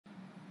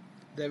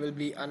there will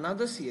be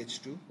another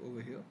CH2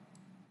 over here,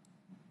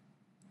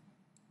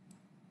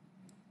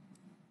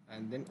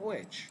 and then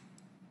OH.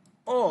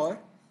 Or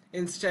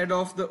instead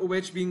of the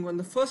OH being on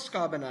the first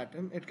carbon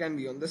atom, it can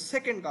be on the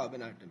second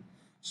carbon atom.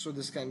 So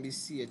this can be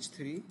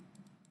CH3,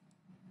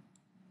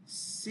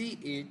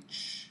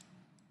 CH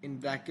in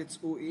brackets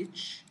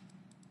OH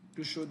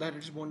to show that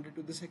it's bonded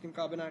to the second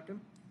carbon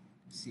atom,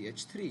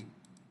 CH3.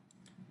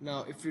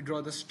 Now if we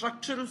draw the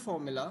structural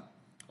formula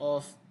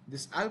of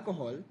this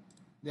alcohol,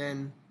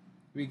 then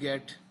we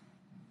get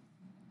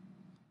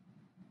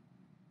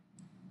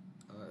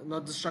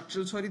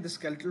the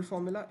skeletal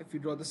formula. If we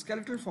draw the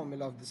skeletal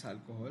formula of this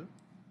alcohol,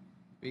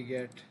 we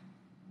get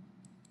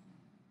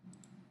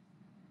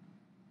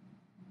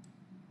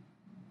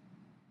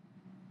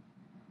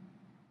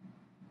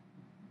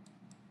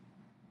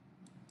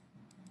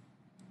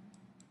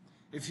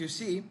if you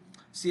see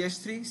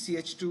CH3,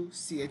 CH2,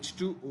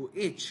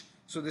 CH2OH.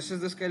 So this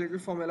is the skeletal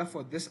formula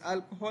for this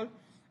alcohol,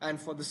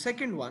 and for the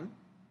second one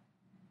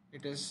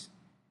it is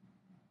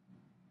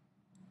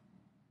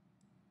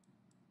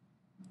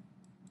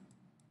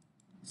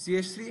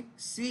CH3,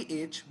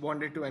 CH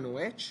bonded to an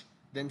OH,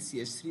 then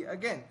CH3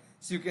 again.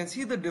 So you can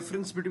see the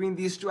difference between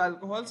these two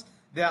alcohols.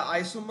 They are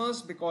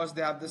isomers because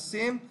they have the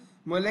same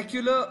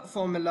molecular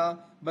formula,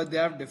 but they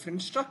have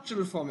different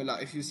structural formula.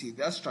 If you see,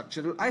 they are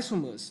structural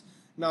isomers.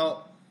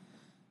 Now,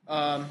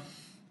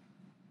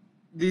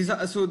 these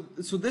are so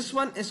this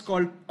one is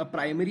called a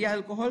primary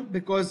alcohol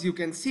because you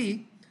can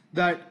see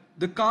that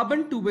the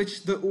carbon to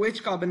which the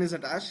OH carbon is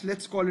attached,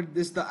 let's call it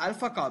this the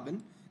alpha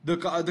carbon. The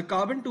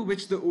carbon to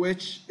which the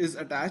OH is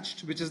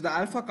attached, which is the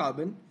alpha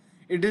carbon,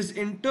 it is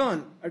in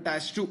turn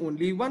attached to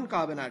only one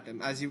carbon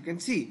atom. As you can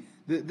see,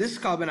 this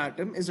carbon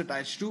atom is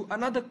attached to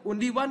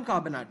only one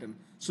carbon atom.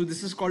 So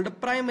this is called a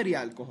primary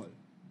alcohol.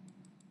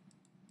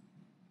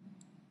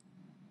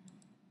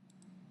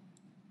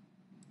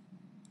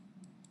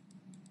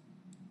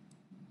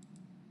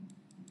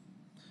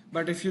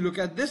 But if you look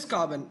at this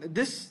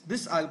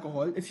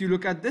alcohol, if you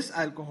look at this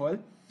alcohol,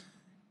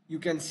 you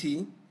can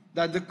see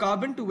that the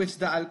carbon to which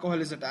the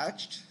alcohol is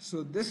attached,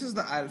 so this is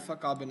the alpha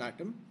carbon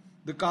atom,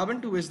 the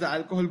carbon to which the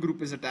alcohol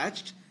group is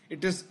attached,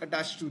 it is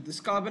attached to this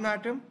carbon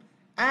atom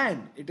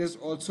and it is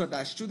also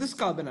attached to this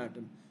carbon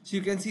atom. So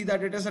you can see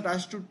that it is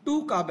attached to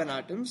two carbon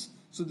atoms,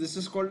 so this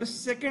is called a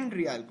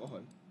secondary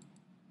alcohol.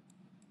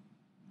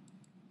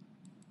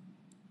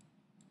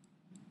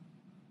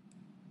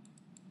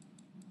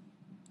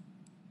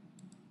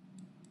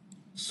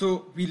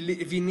 So we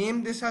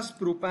name this as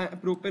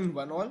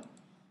propan-1-ol.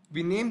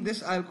 We name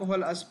this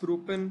alcohol as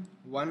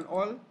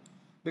propan-1-ol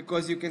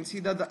because you can see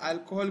that the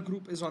alcohol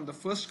group is on the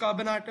first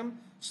carbon atom,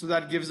 so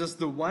that gives us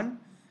the 1,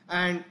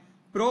 and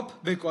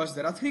prop because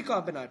there are 3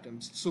 carbon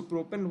atoms, so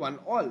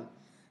propan-1-ol.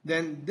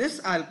 Then this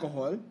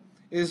alcohol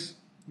is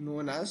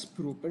known as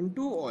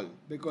propan-2-ol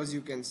because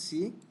you can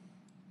see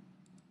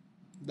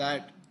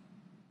that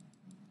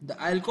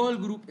the alcohol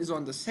group is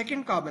on the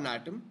second carbon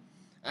atom,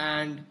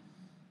 and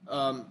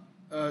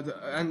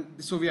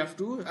so we have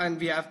 2, and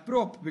we have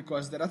prop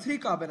because there are 3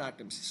 carbon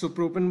atoms. So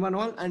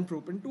propan-1-ol and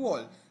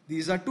propan-2-ol.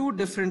 These are 2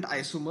 different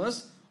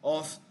isomers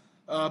of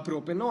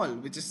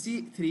propanol, which is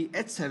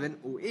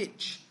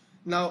C3H7OH.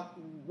 Now,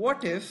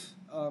 what if,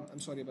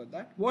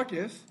 what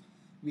if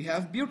we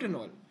have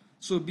butanol?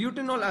 So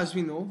butanol, as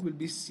we know, will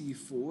be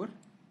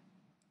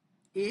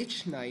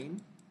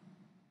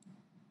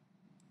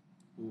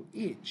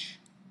C4H9OH.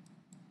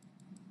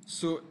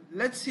 So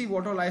let's see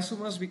what all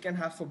isomers we can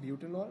have for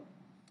butanol.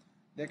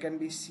 There can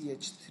be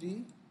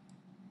CH3,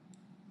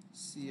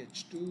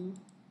 CH2,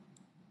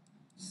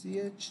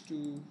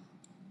 CH2,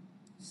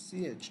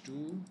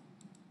 CH2,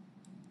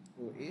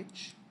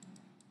 OH.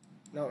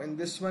 Now in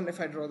this one,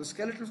 if I draw the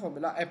skeletal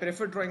formula, I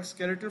prefer drawing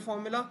skeletal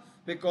formula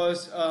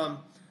because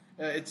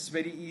it's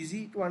very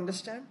easy to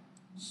understand.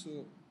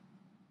 So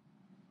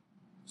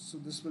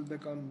this will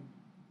become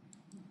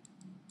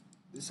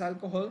this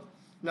alcohol.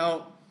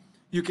 Now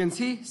you can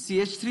see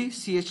CH3,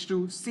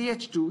 CH2,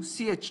 CH2,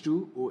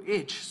 CH2,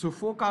 OH. So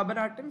 4 carbon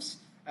atoms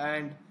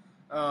and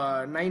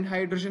 9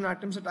 hydrogen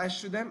atoms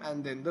attached to them,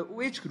 and then the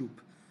OH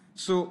group.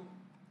 So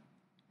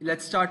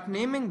let's start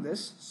naming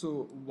this.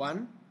 So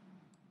 1,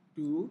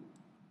 2,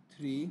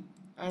 3,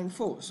 and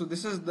 4. So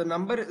this is the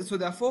number. So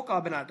there are 4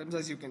 carbon atoms,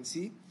 as you can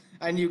see,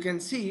 and you can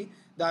see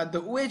that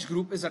the OH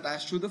group is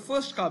attached to the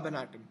first carbon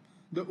atom.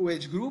 The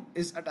OH group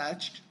is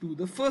attached to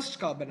the first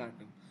carbon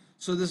atom.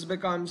 So this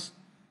becomes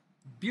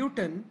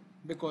butan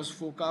because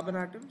 4 carbon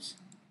atoms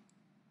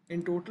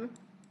in total,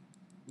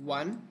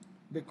 1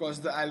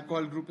 because the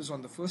alcohol group is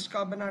on the first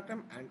carbon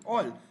atom, and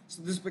ol.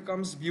 So this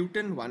becomes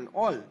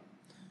butan-1-ol.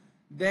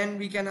 Then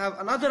we can have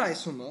another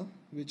isomer,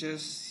 which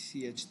is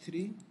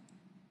CH3,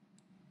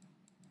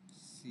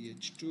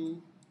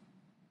 CH2,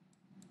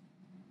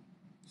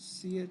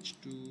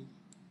 CH2,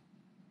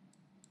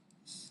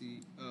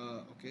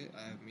 okay,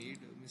 I have made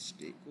a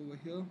mistake over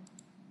here.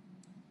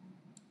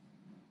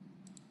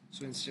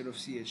 So instead of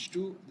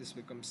CH2, this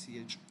becomes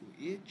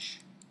CHOH,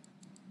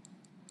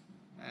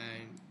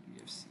 and we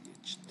have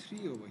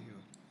CH3 over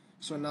here.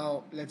 So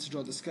now let's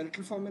draw the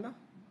skeletal formula.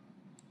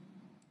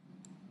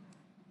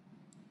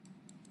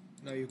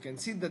 Now you can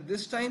see that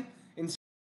this time